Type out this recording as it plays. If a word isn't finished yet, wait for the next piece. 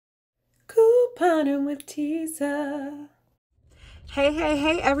Pounding with Tisa.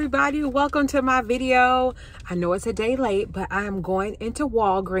 Hey everybody, welcome to my video. I know it's a day late, but I am going into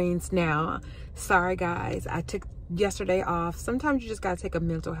Walgreens now. Sorry guys, I took yesterday off. Sometimes you just gotta take a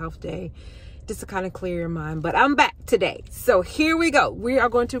mental health day just to kind of clear your mind, but I'm back today. So here we go. We are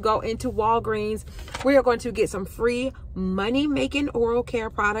going to go into Walgreens. We are going to get some free money making oral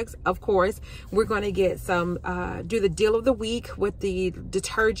care products. Of course, we're going to get some do the deal of the week with the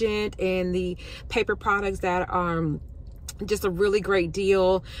detergent and the paper products that are just a really great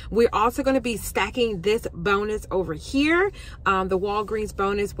deal. We're also going to be stacking this bonus over here, the Walgreens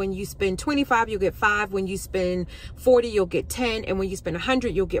bonus. When you spend $25, you'll get 5. When you spend $40, you'll get 10, and when you spend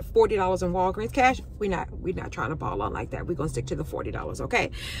 $100, you'll get $40 in Walgreens cash. We're not trying to ball on like that. We're gonna stick to the $40.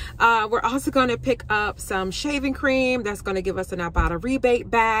 Okay. We're also going to pick up some shaving cream that's going to give us an Ibotta rebate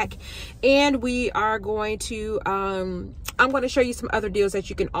back, and we are going to I'm going to show you some other deals that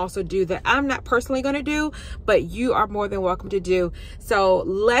you can also do that I'm not personally going to do, but you are more than welcome to do. So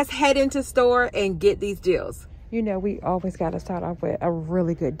let's head into store and get these deals. You know, we always got to start off with a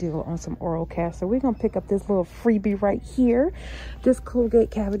really good deal on some oral care. So we're going to pick up this little freebie right here. This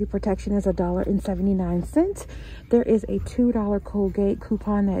Colgate cavity protection is $1.79. There is a $2 Colgate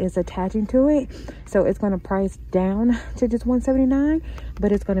coupon that is attaching to it. So it's going to price down to just $1.79,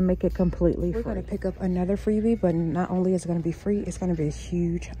 but it's going to make it completely free. We're going to pick up another freebie, but not only is it going to be free, it's going to be a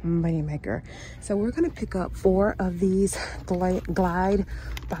huge money maker. So we're going to pick up 4 of these Glide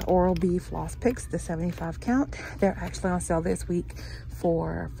by Oral-B floss picks, the 75 count. They're actually on sale this week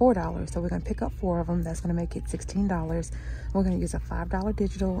for $4. So we're going to pick up 4 of them. That's going to make it $16. We're going to use a $5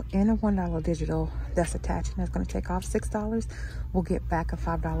 digital and a $1 digital that's attached, and that's going to take off $6. We'll get back a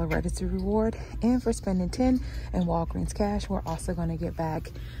 $5 register reward, and for spending $10 in Walgreens cash, we're also going to get back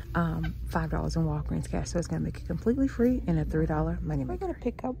 $5 in Walgreens cash. So it's going to make it completely free and a $3 money maker. We're going to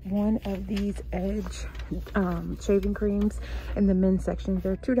pick up one of these Edge shaving creams in the men's section.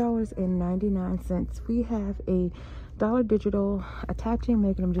 They're $2.99. We have a $1 digital attaching,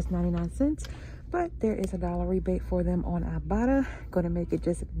 making them just 99 cents. But there is a $1 rebate for them on Ibotta, going to make it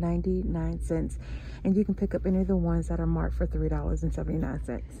just 99 cents. And you can pick up any of the ones that are marked for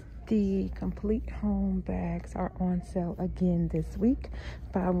 $3.79. The complete home bags are on sale again this week.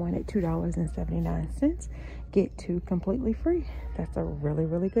 Buy one at $2.79. Get 2 completely free. That's a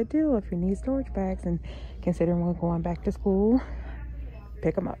really good deal if you need storage bags and considering going back to school.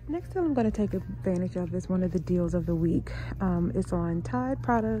 Pick them up. Next thing I'm going to take advantage of is one of the deals of the week. It's on Tide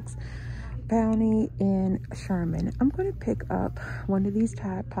products, Bounty, and Sherman. I'm going to pick up one of these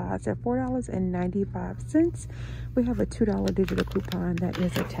Tide Pods at $4.95. We have a $2 digital coupon that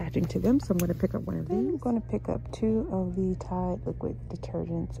is attaching to them, so I'm going to pick up one of these. I'm going to pick up 2 of the Tide liquid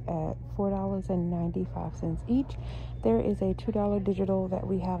detergents at $4.95 each. There is a $2 digital that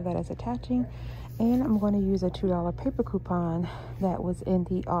we have that is attaching, and I'm going to use a $2 paper coupon that was in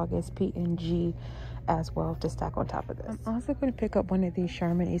the August P&G as well to stack on top of this. I'm also going to pick up one of these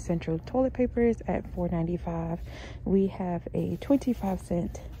Sherman Essential toilet papers at $4.95. We have a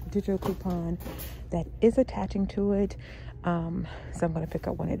 25-cent digital coupon that is attaching to it. So I'm going to pick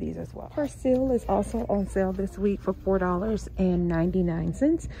up one of these as well. Persil is also on sale this week for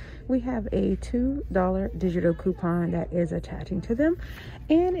 $4.99. We have a $2 digital coupon that is attaching to them.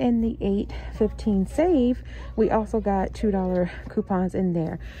 And in the 8/15 save, we also got $2 coupons in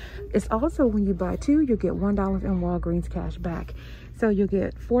there. It's also when you buy 2, you'll get $1 in Walgreens cash back. So you'll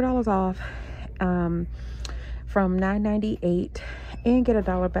get $4 off from $9.98 and get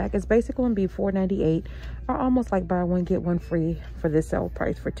 $1 back. It's basically going to be $4.98, or almost like buy one get one free for this sale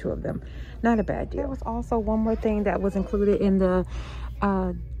price for 2 of them. Not a bad deal. There was also one more thing that was included in the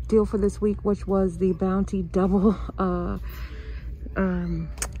deal for this week, which was the Bounty double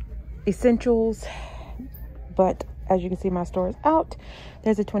essentials. But as you can see, my store is out.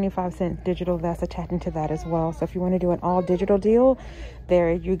 There's a 25-cent digital that's attaching to that as well. So if you want to do an all digital deal,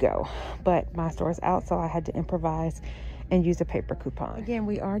 there you go. But my store is out, so I had to improvise and use a paper coupon. Again,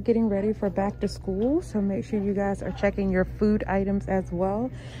 we are getting ready for back to school, so make sure you guys are checking your food items as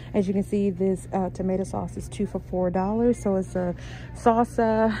well. As you can see, this tomato sauce is 2 for $4. So it's a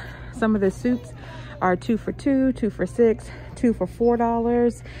salsa. Some of the soups are 2 for $2, 2 for $6, 2 for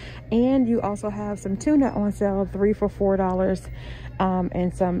 $4. And you also have some tuna on sale, 3 for $4.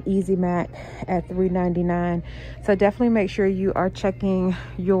 And some Easy Mac at $3.99. So definitely make sure you are checking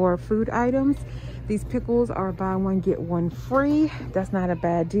your food items. These pickles are buy one get one free. That's not a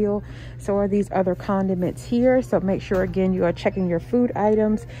bad deal. So are these other condiments here. So make sure again you are checking your food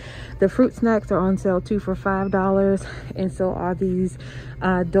items. The fruit snacks are on sale 2 for $5, and so are these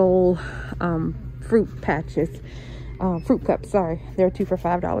Dole fruit patches. fruit cups, sorry, they're 2 for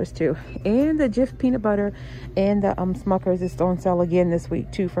 $5 too. And the Jif peanut butter and the Smuckers is on sale again this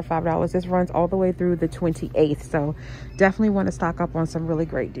week, 2 for $5. This runs all the way through the 28th, so definitely want to stock up on some really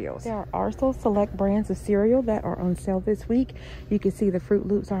great deals. There are also select brands of cereal that are on sale this week. You can see the Fruit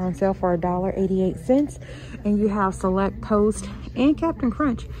Loops are on sale for $1.88, and you have Select Toast and Captain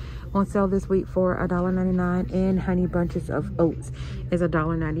Crunch on sale this week for $1.99, and Honey Bunches of Oats is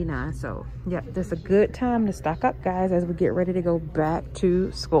 $1.99. So yeah, this is a good time to stock up, guys, as we get ready to go back to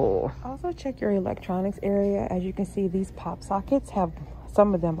school. Also check your electronics area. As you can see, these pop sockets have,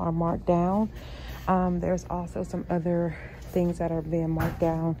 some of them are marked down. There's also some other things that are being marked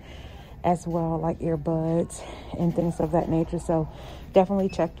down as well, like earbuds and things of that nature. So definitely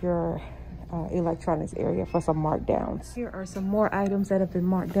check your electronics area for some markdowns. Here are some more items that have been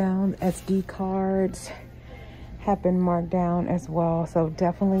marked down. SD cards have been marked down as well, so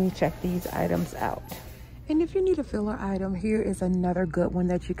definitely check these items out. And if you need a filler item, here is another good one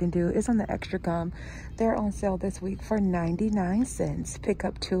that you can do. It's on the extra gum. They're on sale this week for 99 cents. Pick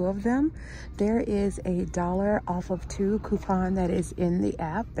up 2 of them. There is a $1 off of 2 coupon that is in the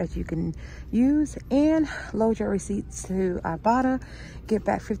app that you can use, and load your receipts to Ibotta. Get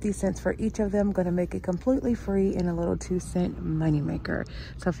back 50 cents for each of them. Going to make it completely free in a little 2-cent Moneymaker.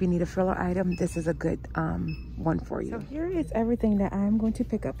 So if you need a filler item, this is a good one for you. So here is everything that I'm going to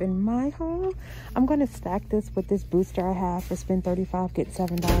pick up in my haul. I'm going to stack this with this booster I have for spend $35, get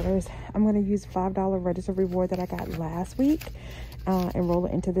 $7. I'm going to use $5 register reward that I got last week and roll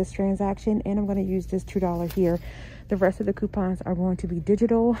it into this transaction. And I'm going to use this $2 here. The rest of the coupons are going to be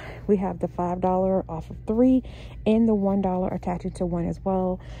digital. We have the $5 off of 3 and the $1 attaching to 1 as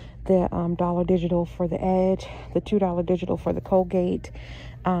well. The $1 digital for the Edge, the $2 digital for the Colgate.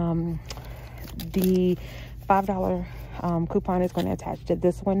 The $5 coupon is going to attach to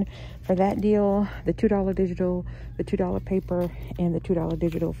this one for that deal. The $2 digital, the $2 paper, and the $2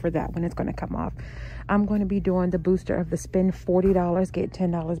 digital for that one is going to come off. I'm going to be doing the booster of the spend $40, get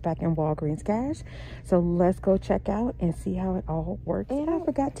 $10 back in Walgreens cash. So let's go check out and see how it all works. And I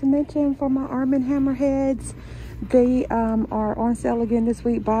forgot to mention for my Arm & Hammer heads, they are on sale again this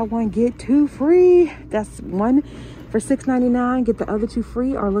week. Buy one, get 2 free. That's 1 for $6.99. Get the other 2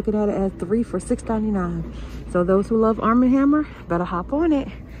 free, or look at it as 3 for $6.99. So those who love Arm & Hammer, better hop on it.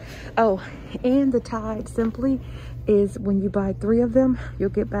 Oh, and the Tide Simply is when you buy 3 of them, you'll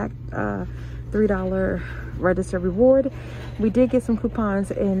get back $3 register reward. We did get some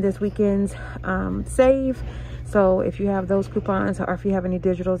coupons in this weekend's save. So if you have those coupons, or if you have any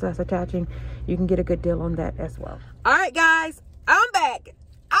digitals that's attaching, you can get a good deal on that as well. All right, guys, I'm back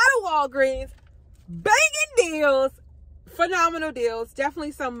out of Walgreens. Banging deals, phenomenal deals,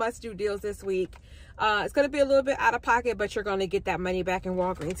 definitely some must-do deals this week. It's going to be a little bit out of pocket, but you're going to get that money back in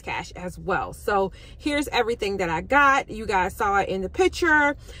Walgreens cash as well. So here's everything that I got. You guys saw it in the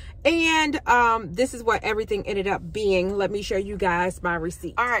picture, and this is what everything ended up being. Let me show you guys my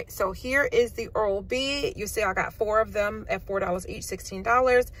receipt. All right, so here is the Oral-B. You see I got 4 of them at $4 each,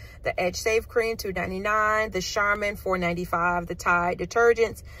 $16. The Edge Shave Cream, $2.99. The Charmin, $4.95. The Tide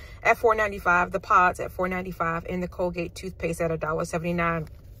detergents at $4.95. The Pods at $4.95. And the Colgate toothpaste at $1.79.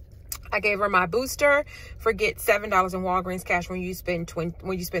 I gave her my booster for get $7 in Walgreens cash when you spend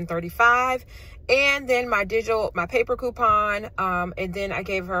 $35, and then my paper coupon, and then I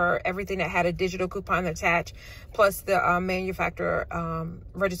gave her everything that had a digital coupon attached, plus the manufacturer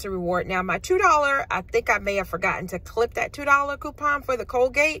register reward. Now my $2, I think I may have forgotten to clip that $2 coupon for the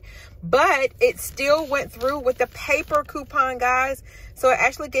Colgate, but it still went through with the paper coupon, guys. So it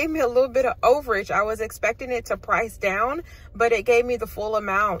actually gave me a little bit of overage. I was expecting it to price down, but it gave me the full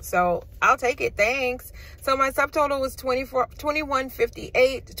amount. So I'll take it, thanks. So my subtotal was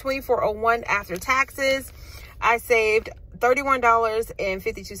 $21.58, $24.01 after taxes. I saved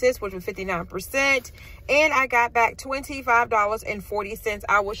 $31.52, which was 59%, and I got back $25.40.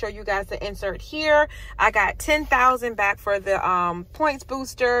 I will show you guys the insert here. I got $10,000 back for the points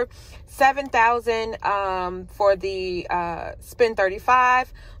booster, $7,000 for the spend $35,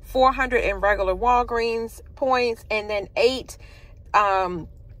 $400 in regular Walgreens points, and then 8,000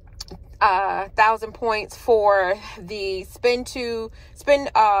 points for the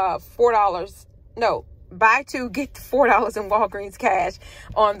buy 2 get $4 in Walgreens cash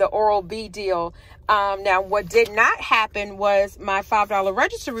on the Oral-B deal. Now, what did not happen was my $5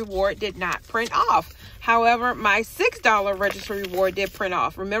 register reward did not print off. However, my $6 register reward did print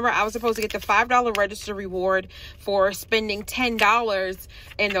off. Remember, I was supposed to get the $5 register reward for spending $10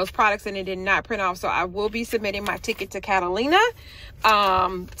 in those products, and it did not print off. So I will be submitting my ticket to Catalina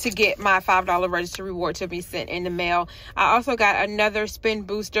to get my $5 register reward to be sent in the mail. I also got another spin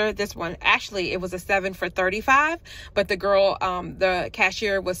booster. This one, actually, it was a 7 for $35, but the girl, the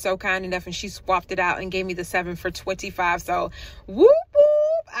cashier was so kind enough and she swapped it out and gave me the 7 for $25. So whoop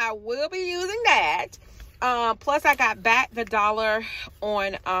whoop, I will be using that. Plus I got back the $1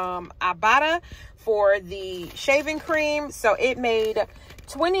 on Ibotta for the shaving cream. So it made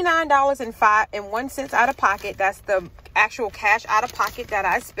 $29.01 out of pocket. That's the actual cash out of pocket that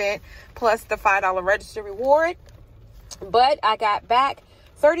I spent, plus the $5 register reward. But I got back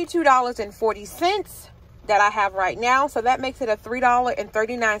 $32.40 that I have right now. So that makes it a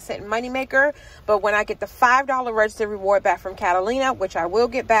 $3.39 moneymaker. But when I get the $5 register reward back from Catalina, which I will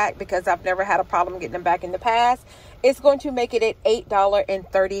get back because I've never had a problem getting them back in the past, it's going to make it an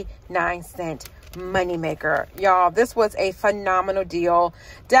 $8.39 moneymaker. Y'all, this was a phenomenal deal.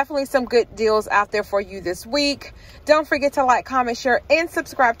 Definitely some good deals out there for you this week. Don't forget to like, comment, share, and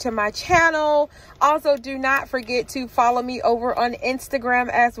subscribe to my channel. Also, do not forget to follow me over on Instagram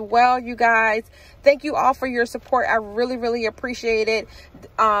as well, you guys. Thank you all for your support. I really, really appreciate it.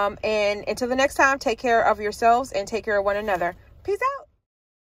 And until the next time, take care of yourselves and take care of one another. Peace out.